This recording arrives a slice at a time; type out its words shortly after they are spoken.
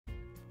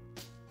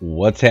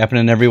What's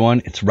happening,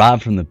 everyone? It's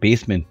Rob from the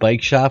Basement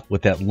Bike Shop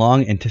with that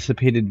long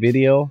anticipated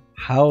video,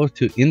 how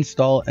to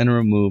install and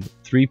remove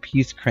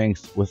 3-piece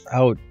cranks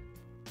without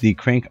the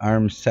crank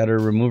arm setter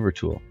remover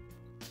tool.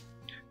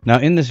 Now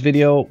in this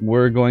video,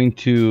 we're going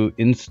to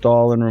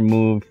install and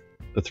remove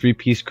the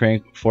 3-piece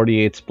crank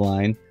 48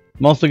 spline.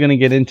 I'm also going to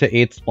get into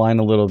 8 spline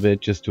a little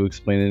bit just to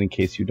explain it in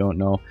case you don't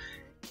know,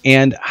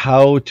 and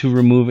how to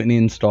remove and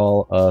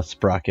install a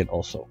sprocket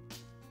also.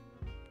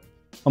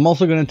 I'm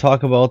also going to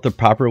talk about the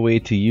proper way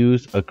to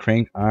use a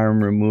crank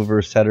arm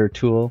remover setter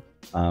tool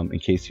in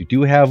case you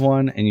do have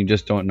one and you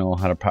just don't know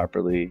how to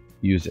properly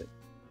use it.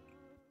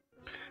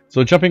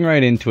 So jumping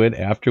right into it,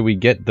 after we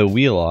get the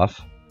wheel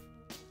off,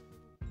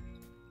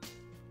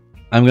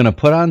 I'm going to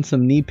put on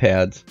some knee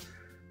pads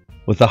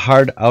with a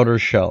hard outer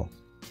shell,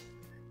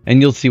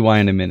 and you'll see why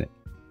in a minute.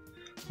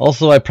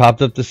 Also, I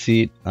propped up the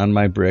seat on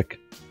my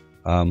brick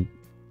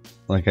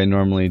like I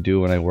normally do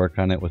when I work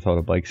on it without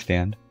a bike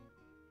stand.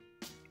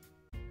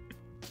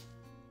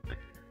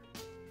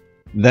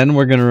 Then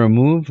we're going to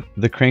remove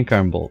the crank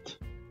arm bolt.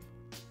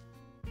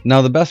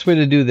 Now the best way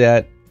to do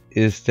that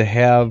is to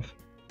have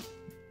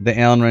the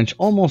Allen wrench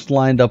almost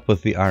lined up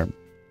with the arm.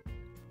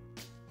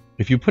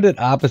 If you put it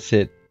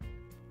opposite,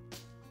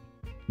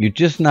 you're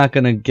just not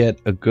going to get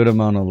a good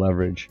amount of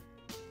leverage.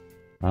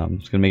 It's going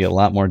to make it a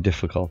lot more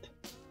difficult.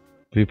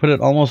 If you put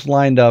it almost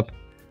lined up,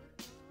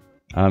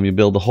 you'll be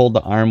able to hold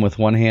the arm with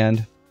one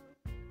hand,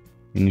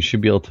 and you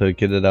should be able to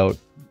get it out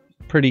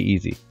pretty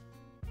easy.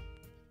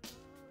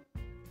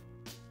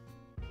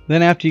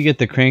 Then after you get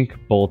the crank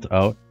bolt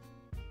out,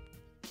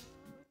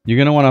 you're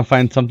going to want to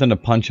find something to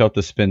punch out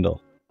the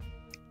spindle.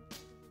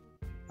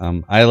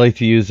 I like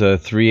to use a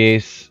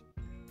 3/8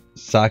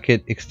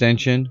 socket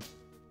extension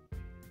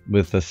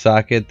with a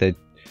socket but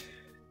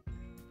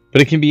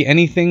it can be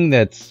anything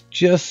that's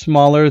just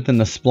smaller than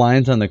the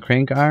splines on the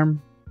crank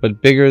arm,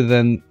 but bigger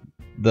than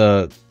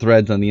the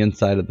threads on the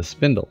inside of the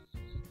spindle,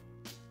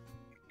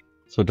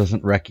 so it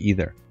doesn't wreck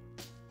either.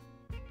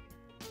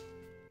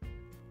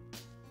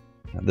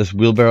 This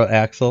wheelbarrow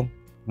axle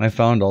I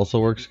found also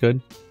works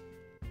good.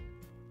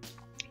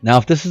 Now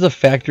if this is a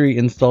factory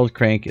installed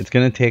crank, it's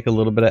going to take a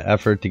little bit of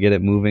effort to get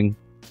it moving.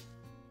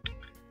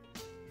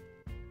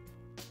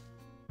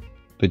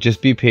 But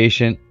just be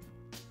patient.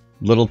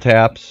 Little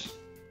taps,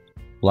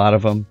 a lot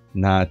of them,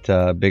 not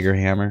a bigger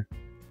hammer.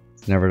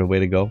 It's never the way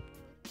to go.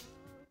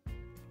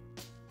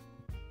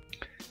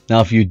 Now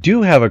if you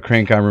do have a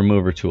crank arm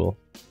remover tool,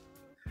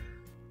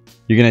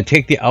 you're going to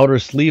take the outer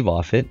sleeve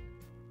off it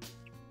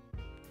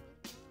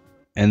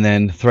and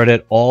then thread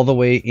it all the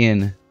way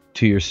in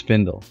to your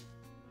spindle.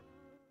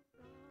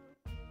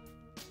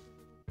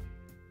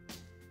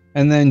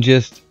 And then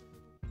just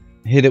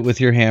hit it with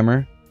your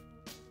hammer.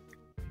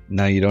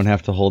 Now you don't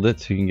have to hold it,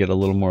 so you can get a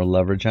little more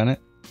leverage on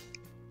it.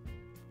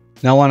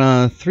 Now on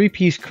a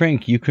 3-piece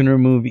crank, you can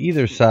remove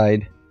either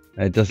side.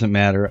 It doesn't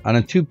matter. On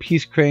a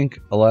 2-piece crank,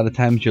 a lot of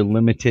times you're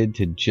limited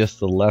to just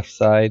the left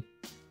side.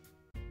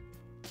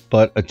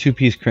 But a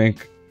 2-piece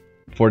crank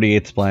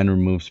 48 spline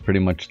removes pretty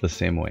much the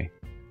same way.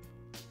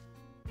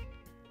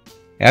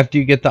 After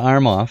you get the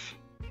arm off,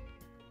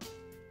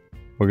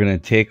 we're going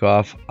to take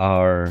off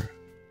our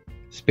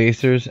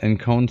spacers and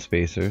cone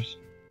spacers.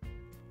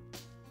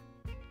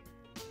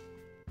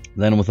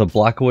 Then with a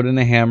block of wood and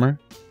a hammer,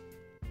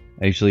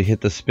 I usually hit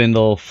the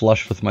spindle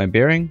flush with my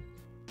bearing,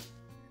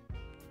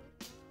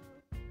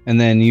 and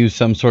then use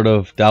some sort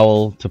of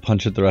dowel to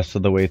punch it the rest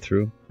of the way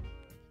through.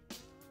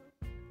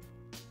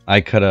 I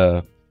cut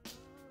a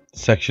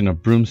section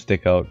of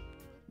broomstick out,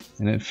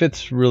 and it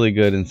fits really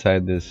good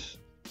inside this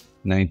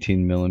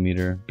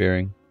 19mm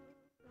bearing.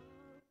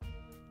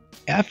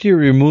 After you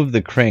remove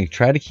the crank,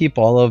 try to keep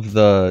all of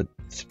the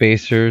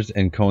spacers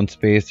and cone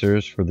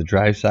spacers for the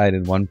drive side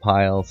in one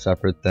pile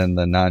separate than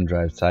the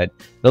non-drive side.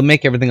 They'll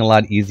make everything a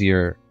lot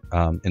easier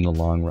in the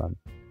long run.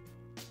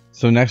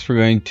 So next we're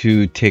going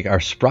to take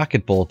our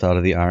sprocket bolt out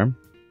of the arm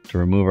to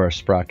remove our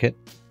sprocket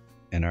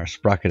and our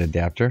sprocket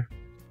adapter.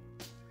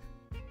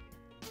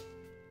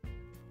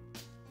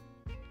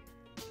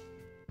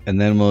 And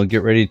then we'll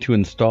get ready to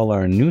install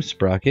our new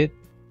sprocket,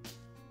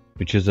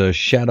 which is a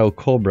Shadow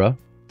Cobra.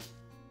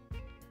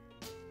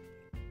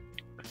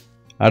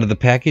 Out of the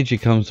package, it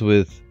comes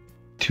with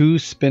 2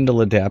 spindle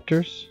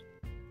adapters.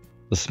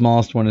 The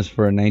smallest one is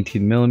for a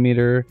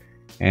 19mm,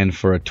 and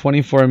for a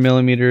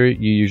 24mm,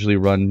 you usually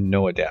run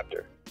no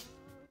adapter.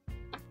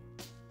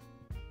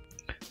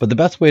 But the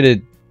best way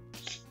to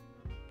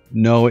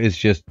know is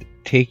just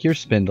take your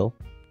spindle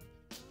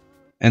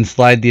and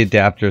slide the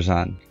adapters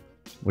on.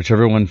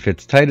 Whichever one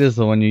fits tight is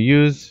the one you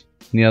use,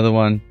 and the other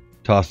one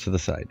toss to the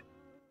side.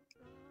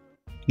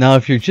 Now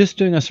if you're just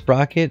doing a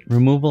sprocket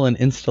removal and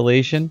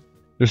installation,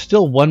 there's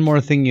still one more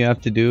thing you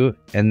have to do,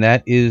 and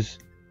that is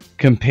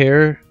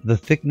compare the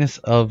thickness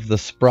of the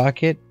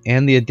sprocket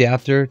and the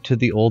adapter to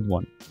the old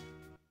one.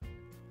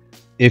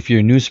 If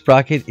your new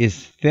sprocket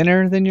is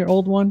thinner than your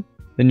old one,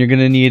 then you're going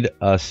to need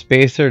a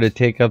spacer to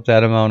take up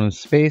that amount of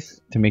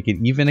space to make it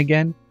even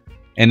again.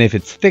 And if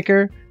it's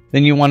thicker,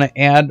 then you want to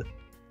add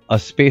a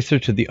spacer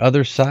to the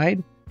other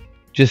side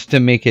just to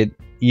make it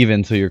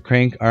even, so your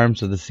crank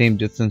arms are the same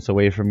distance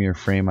away from your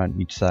frame on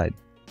each side.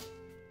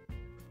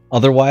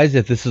 Otherwise,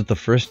 if this is the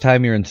first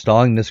time you're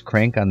installing this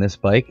crank on this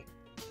bike,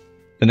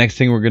 the next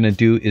thing we're going to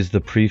do is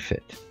the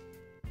pre-fit.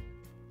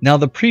 Now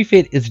the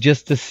pre-fit is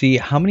just to see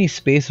how many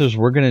spacers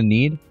we're going to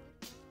need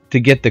to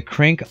get the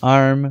crank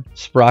arm,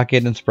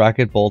 sprocket, and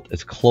sprocket bolt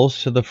as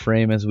close to the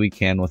frame as we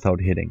can without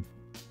hitting,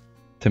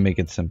 to make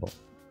it simple.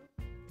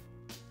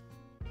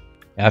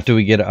 After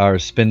we get our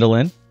spindle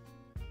in,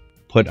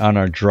 put on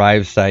our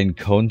drive side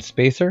cone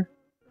spacer.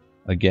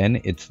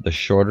 Again, it's the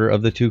shorter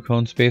of the two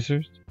cone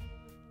spacers.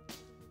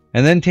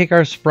 And then take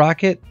our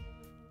sprocket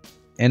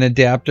and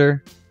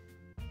adapter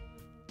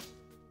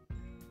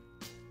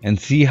and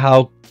see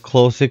how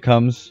close it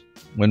comes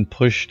when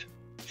pushed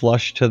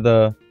flush to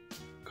the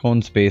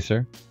cone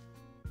spacer.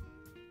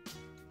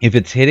 If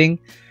it's hitting,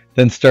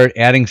 then start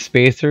adding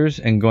spacers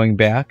and going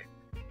back.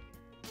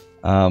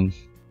 We're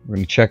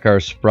going to check our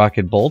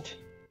sprocket bolt.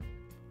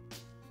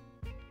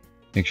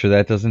 Make sure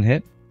that doesn't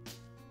hit.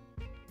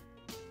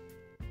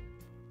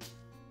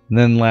 And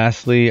then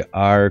lastly,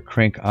 our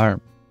crank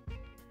arm.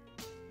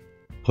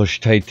 Push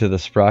tight to the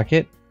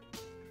sprocket.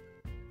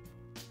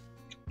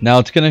 Now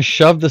it's going to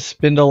shove the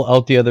spindle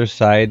out the other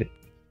side,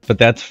 but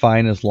that's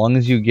fine as long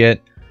as you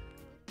get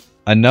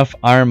enough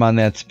arm on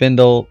that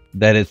spindle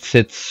that it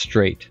sits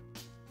straight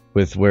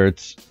with where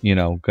it's, you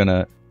know,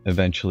 gonna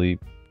eventually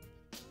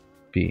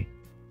be.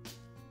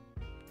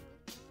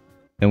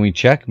 Then we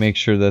check, make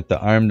sure that the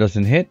arm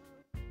doesn't hit,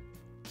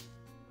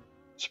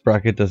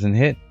 sprocket doesn't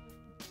hit,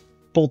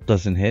 bolt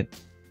doesn't hit,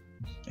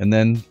 and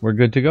then we're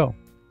good to go.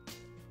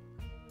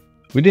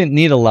 We didn't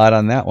need a lot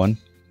on that one.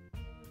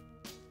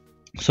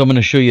 So I'm going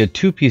to show you a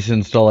two-piece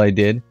install I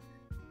did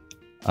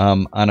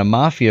on a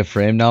Mafia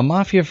frame. Now,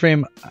 Mafia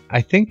frame,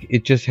 I think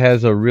it just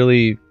has a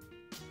really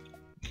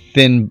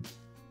thin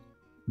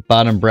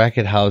bottom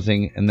bracket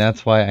housing, and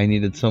that's why I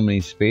needed so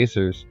many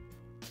spacers.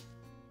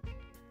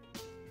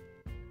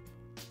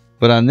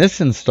 But on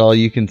this install,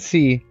 you can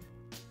see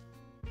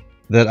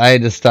that I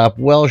had to stop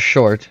well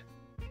short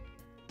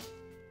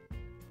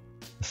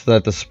so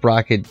that the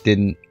sprocket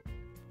didn't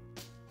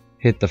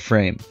hit the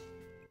frame.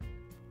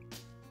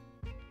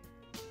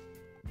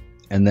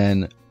 And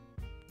then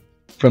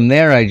from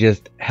there, I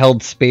just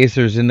held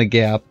spacers in the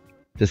gap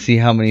to see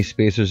how many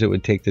spacers it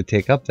would take to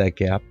take up that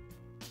gap.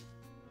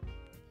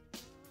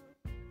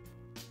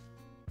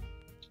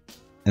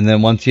 And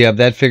then once you have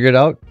that figured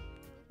out,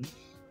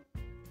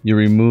 you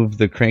remove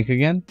the crank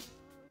again.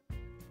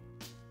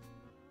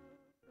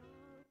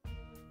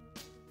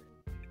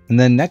 And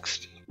then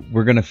next,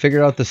 we're going to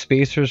figure out the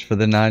spacers for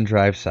the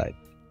non-drive side.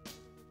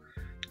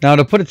 Now,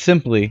 to put it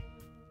simply,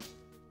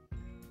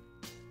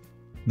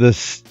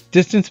 the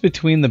distance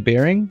between the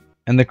bearing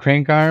and the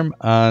crank arm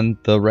on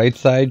the right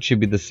side should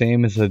be the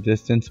same as the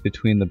distance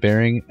between the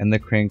bearing and the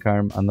crank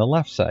arm on the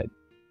left side.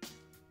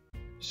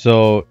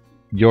 So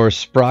your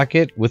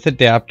sprocket with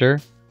adapter,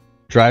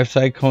 drive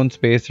side cone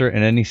spacer,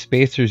 and any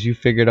spacers you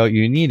figured out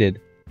you needed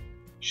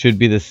should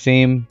be the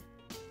same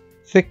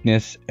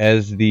thickness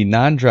as the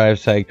non-drive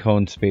side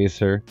cone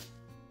spacer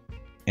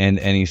and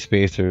any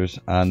spacers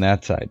on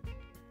that side.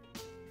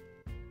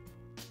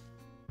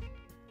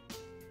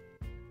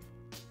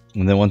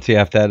 And then once you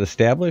have that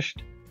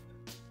established,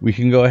 we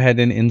can go ahead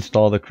and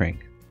install the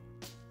crank.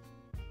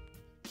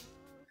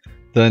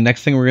 The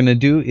next thing we're going to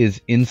do is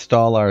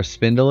install our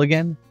spindle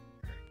again.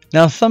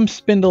 Now, some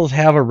spindles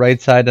have a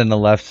right side and a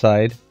left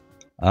side.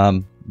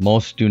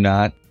 Most do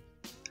not.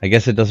 I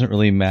guess it doesn't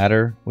really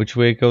matter which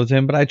way it goes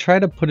in, but I try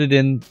to put it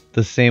in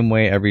the same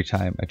way every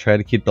time. I try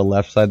to keep the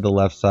left side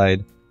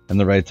and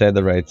the right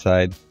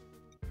side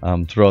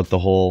throughout the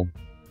whole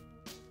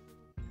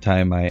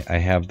time I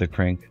have the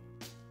crank.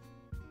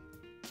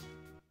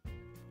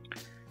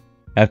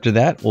 After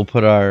that, we'll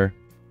put our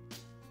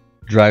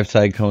drive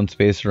side cone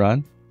spacer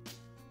on.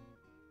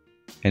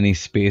 Any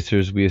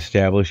spacers we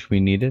established we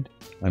needed,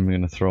 I'm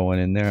going to throw one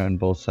in there on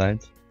both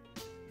sides.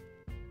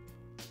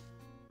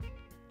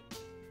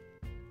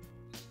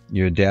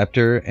 Your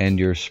adapter and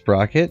your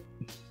sprocket.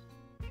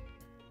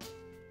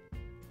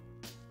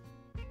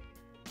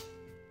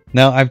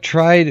 Now, I've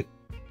tried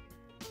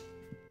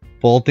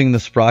bolting the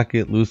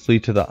sprocket loosely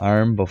to the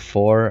arm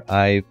before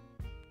I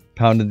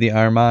pounded the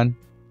arm on,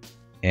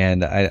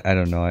 and I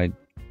don't know, I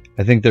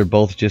think they're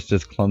both just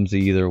as clumsy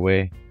either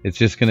way. It's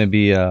just going to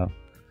be a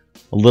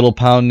little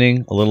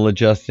pounding, a little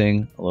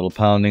adjusting, a little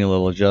pounding, a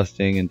little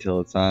adjusting until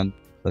it's on.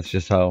 That's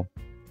just how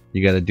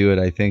you got to do it,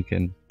 I think,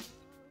 and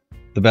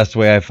the best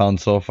way I've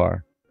found so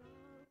far.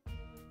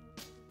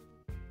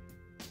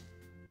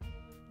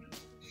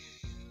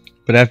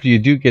 But after you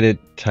do get it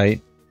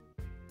tight,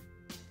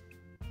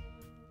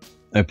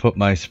 I put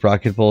my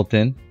sprocket bolt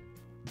in.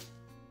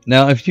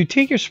 Now, if you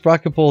take your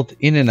sprocket bolt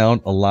in and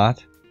out a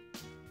lot,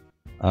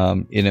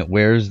 and it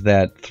wears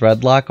that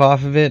thread lock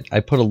off of it, I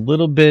put a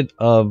little bit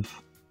of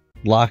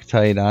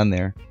Loctite on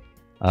there.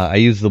 I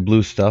use the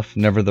blue stuff,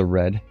 never the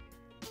red.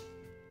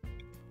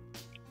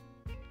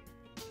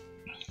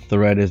 The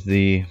red is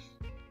the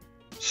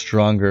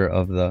stronger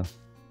of the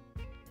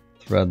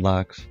thread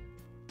locks.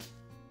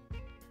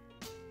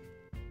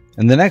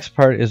 And the next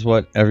part is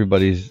what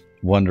everybody's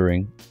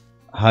wondering: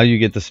 how you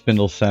get the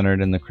spindle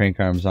centered and the crank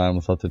arms on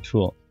without the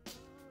tool.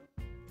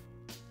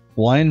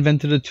 Well, I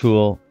invented a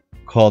tool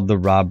called the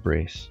rod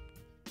brace,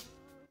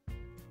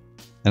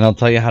 and I'll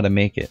tell you how to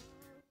make it.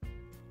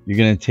 You're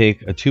going to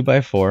take a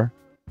 2x4,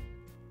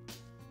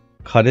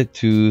 cut it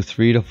to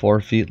 3 to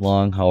 4 feet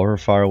long, however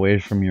far away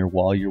from your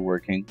wall you're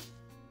working,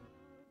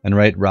 and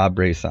write rod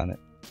brace on it.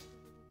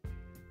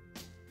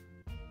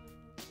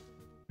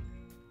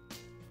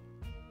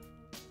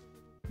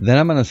 Then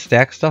I'm going to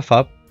stack stuff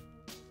up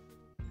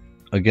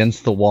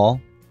against the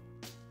wall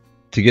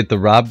to get the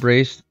rod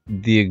brace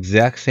the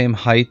exact same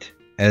height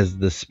as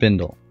the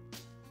spindle.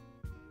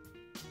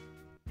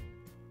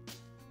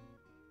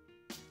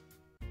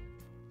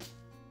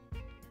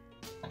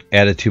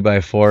 Add a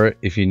 2x4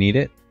 if you need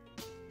it.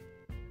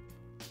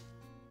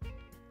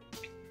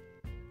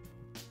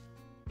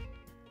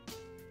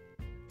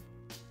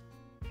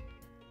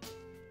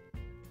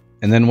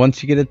 And then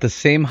once you get it the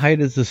same height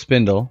as the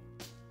spindle,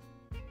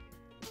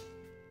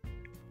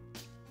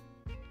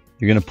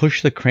 you're going to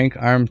push the crank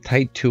arm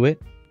tight to it.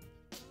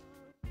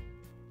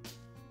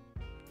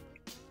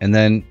 And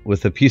then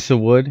with a piece of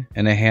wood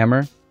and a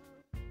hammer,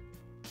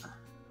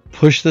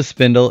 push the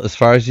spindle as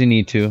far as you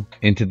need to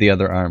into the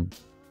other arm.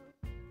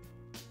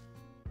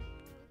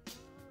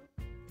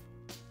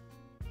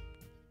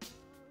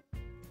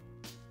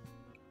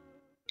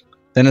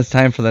 Then it's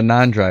time for the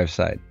non-drive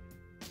side.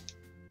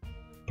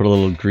 Put a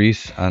little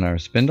grease on our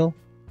spindle.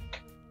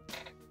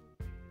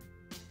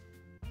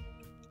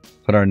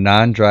 Put our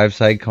non-drive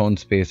side cone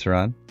spacer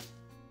on.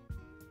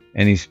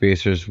 Any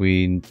spacers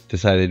we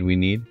decided we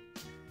need.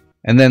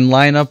 And then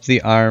line up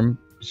the arm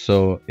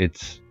so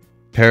it's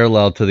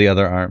parallel to the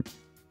other arm.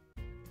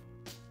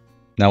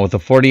 Now with a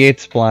 48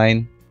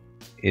 spline,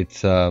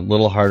 it's a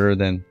little harder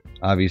than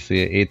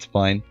obviously an 8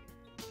 spline.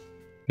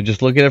 But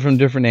just look at it from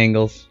different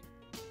angles.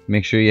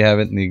 Make sure you have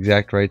it in the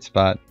exact right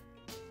spot.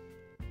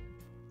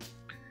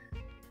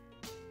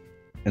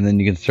 And then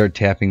you can start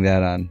tapping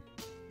that on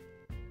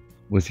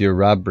with your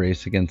rod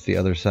brace against the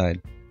other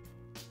side.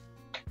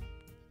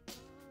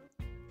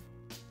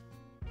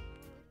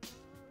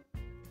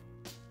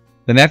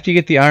 Then after you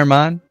get the arm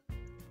on,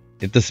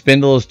 if the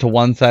spindle is to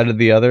one side or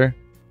the other,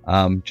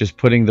 just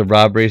putting the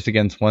rod brace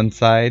against one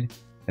side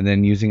and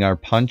then using our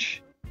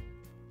punch,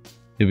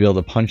 you'll be able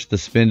to punch the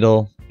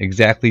spindle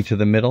exactly to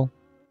the middle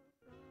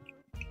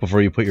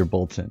before you put your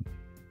bolts in.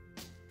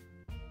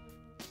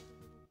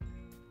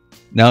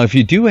 Now if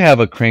you do have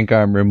a crank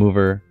arm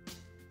remover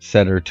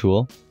setter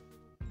tool,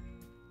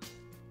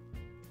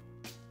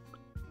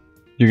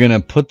 you're going to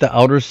put the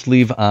outer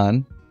sleeve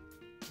on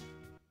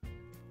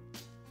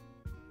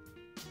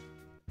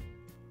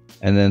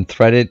and then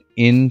thread it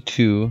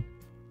into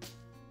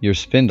your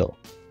spindle.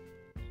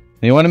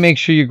 And you want to make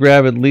sure you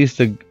grab at least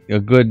a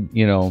good,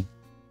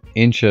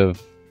 inch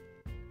of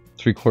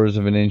 3/4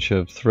 of an inch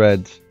of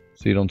threads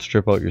so you don't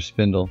strip out your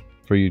spindle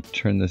before you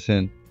turn this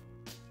in.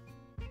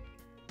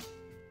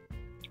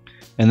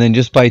 And then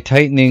just by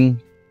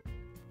tightening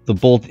the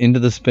bolt into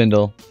the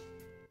spindle,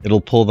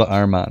 it'll pull the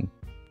arm on.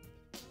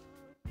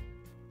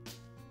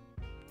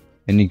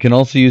 And you can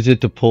also use it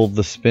to pull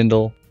the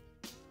spindle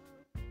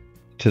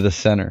to the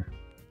center.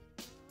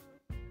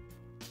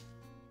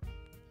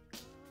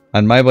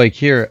 On my bike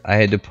here, I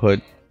had to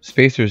put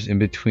spacers in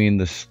between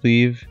the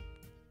sleeve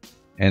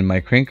and my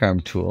crank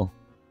arm tool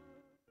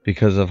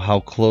because of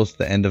how close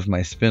the end of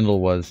my spindle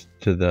was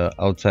to the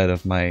outside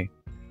of my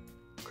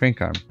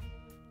crank arm.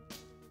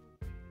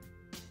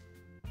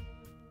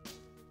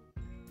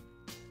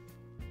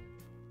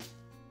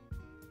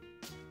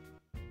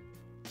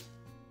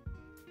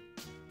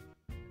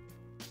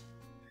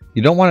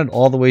 You don't want it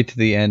all the way to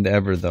the end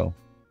ever though.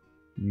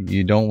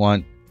 You don't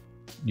want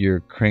your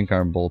crank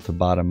arm bolt to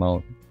bottom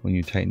out when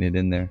you tighten it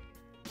in there.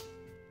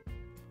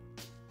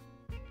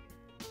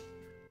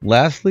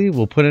 Lastly,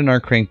 we'll put in our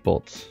crank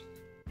bolts.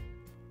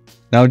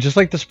 Now, just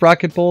like the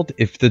sprocket bolt,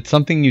 if it's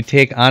something you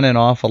take on and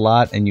off a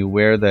lot and you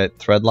wear that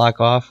thread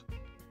lock off,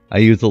 I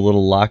use a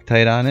little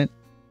Loctite on it.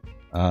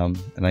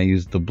 And I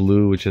use the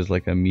blue, which is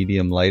like a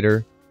medium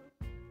lighter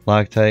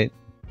Loctite.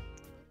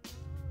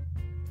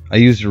 I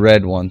used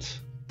red once,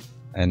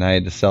 and I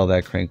had to sell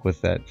that crank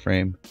with that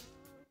frame.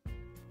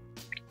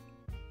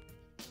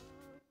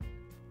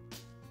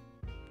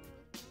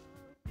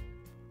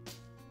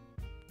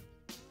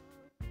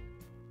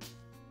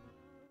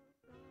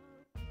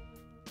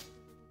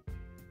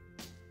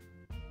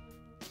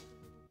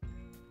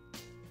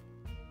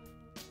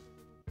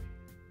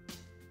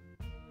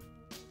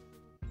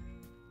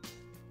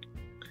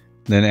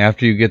 Then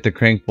after you get the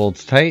crank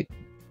bolts tight,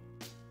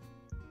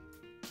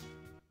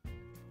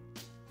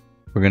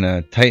 we're going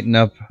to tighten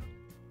up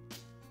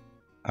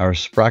our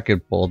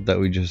sprocket bolt that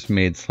we just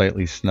made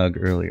slightly snug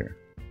earlier.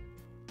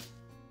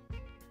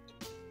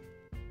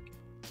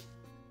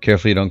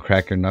 Carefully, you don't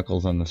crack your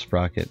knuckles on the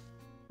sprocket.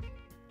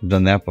 I've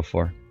done that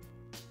before.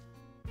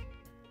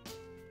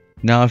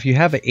 Now if you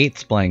have an 8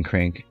 spline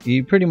crank,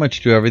 you pretty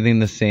much do everything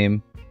the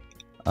same.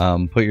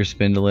 Put your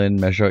spindle in,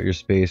 measure out your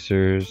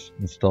spacers,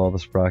 install the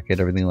sprocket,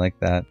 everything like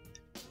that.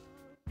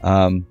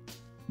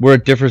 Where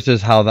it differs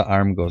is how the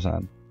arm goes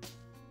on.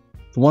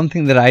 The one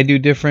thing that I do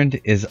different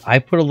is I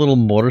put a little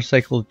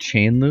motorcycle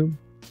chain lube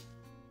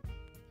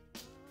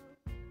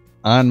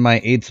on my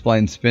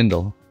 8-spline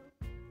spindle.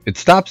 It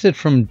stops it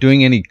from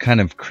doing any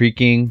kind of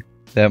creaking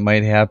that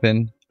might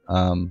happen,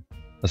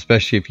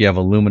 especially if you have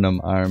aluminum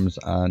arms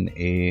on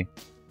a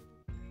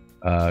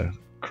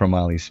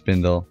chromoly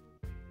spindle.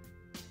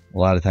 A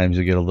lot of times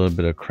you get a little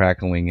bit of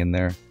crackling in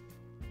there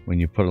when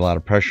you put a lot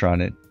of pressure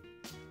on it.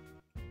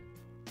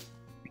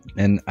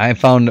 And I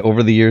found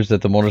over the years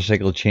that the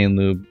motorcycle chain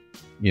lube,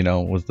 you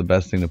know, was the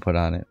best thing to put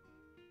on it.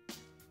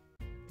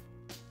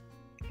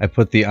 I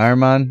put the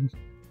arm on,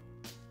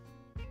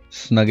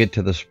 snug it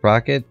to the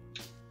sprocket,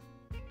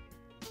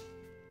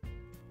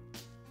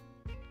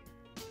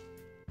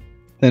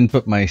 then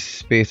put my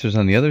spacers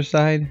on the other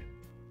side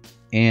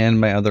and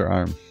my other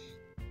arm.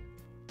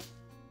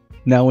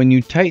 Now when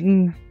you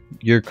tighten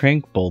your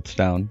crank bolts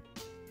down,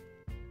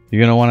 you're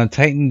going to want to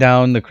tighten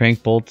down the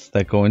crank bolts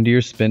that go into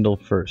your spindle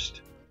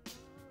first.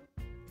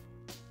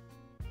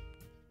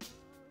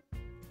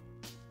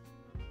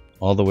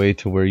 All the way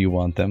to where you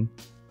want them.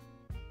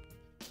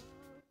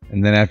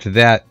 And then after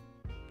that,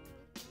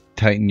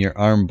 tighten your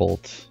arm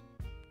bolts.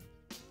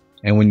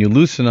 And when you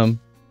loosen them,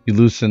 you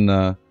loosen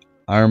the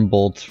arm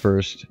bolts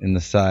first in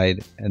the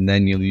side, and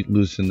then you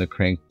loosen the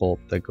crank bolt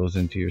that goes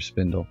into your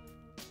spindle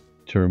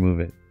to remove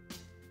it.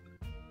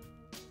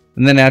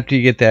 And then after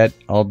you get that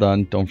all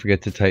done, don't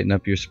forget to tighten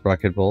up your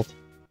sprocket bolt.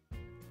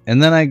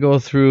 And then I go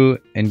through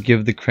and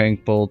give the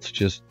crank bolts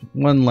just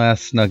one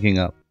last snugging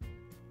up.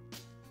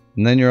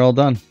 And then you're all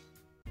done.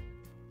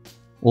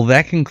 Well,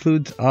 that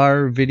concludes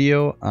our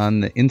video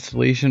on the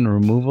installation and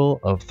removal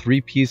of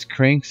 3-piece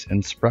cranks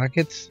and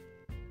sprockets.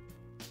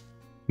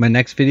 My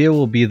next video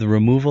will be the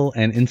removal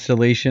and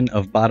installation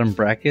of bottom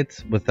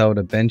brackets without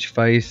a bench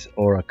vise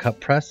or a cut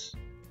press.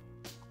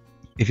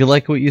 If you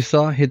like what you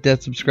saw, hit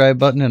that subscribe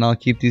button and I'll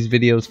keep these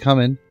videos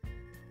coming.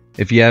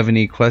 If you have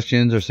any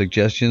questions or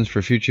suggestions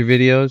for future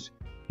videos,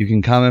 you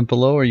can comment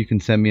below or you can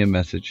send me a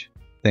message.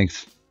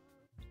 Thanks.